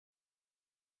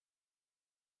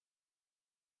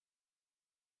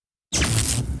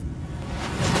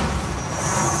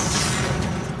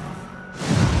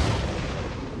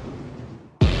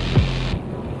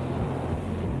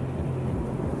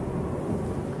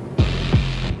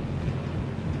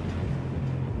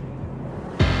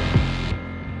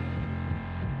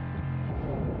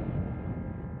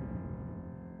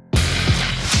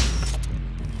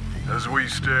we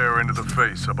stare into the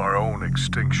face of our own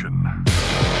extinction.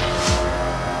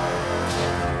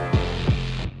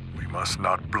 We must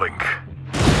not blink.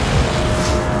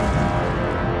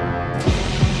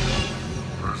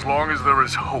 For as long as there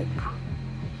is hope,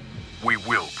 we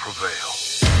will prevail.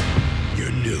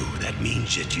 You're new. That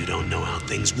means that you don't know how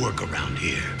things work around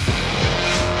here.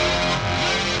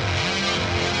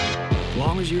 As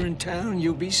long as you're in town,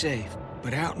 you'll be safe.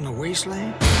 But out in the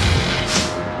wasteland,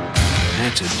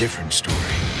 that's a different story.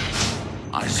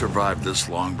 I survived this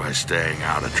long by staying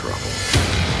out of trouble.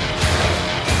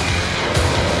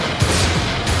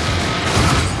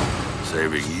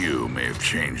 Saving you may have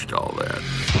changed all that.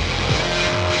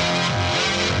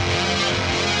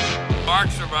 Ark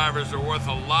survivors are worth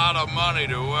a lot of money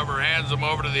to whoever hands them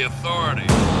over to the authorities.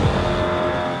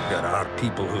 There are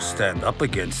people who stand up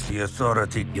against the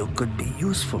authority. You could be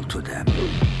useful to them.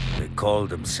 They call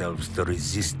themselves the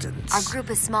Resistance. Our group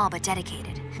is small but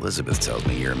dedicated. Elizabeth tells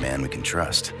me you're a man we can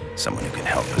trust. Someone who can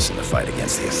help us in the fight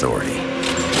against the authority.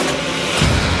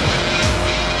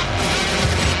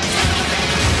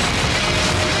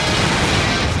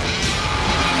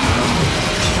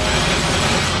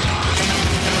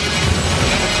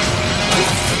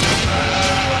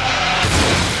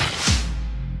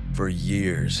 For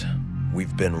years,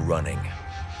 we've been running,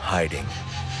 hiding,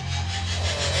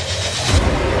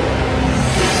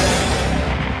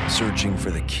 searching for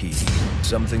the key,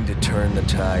 something to turn the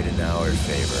tide in our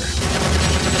favor.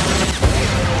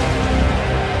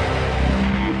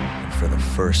 And for the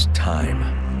first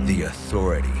time, the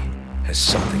authority has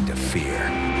something to fear.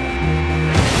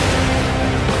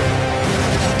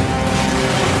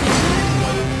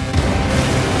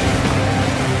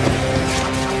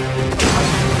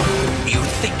 You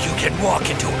think you can walk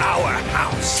into our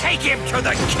house? Take him to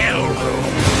the kill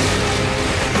room!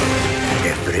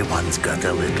 Everyone's got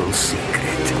a little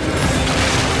secret.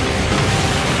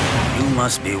 You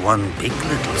must be one big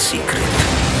little secret.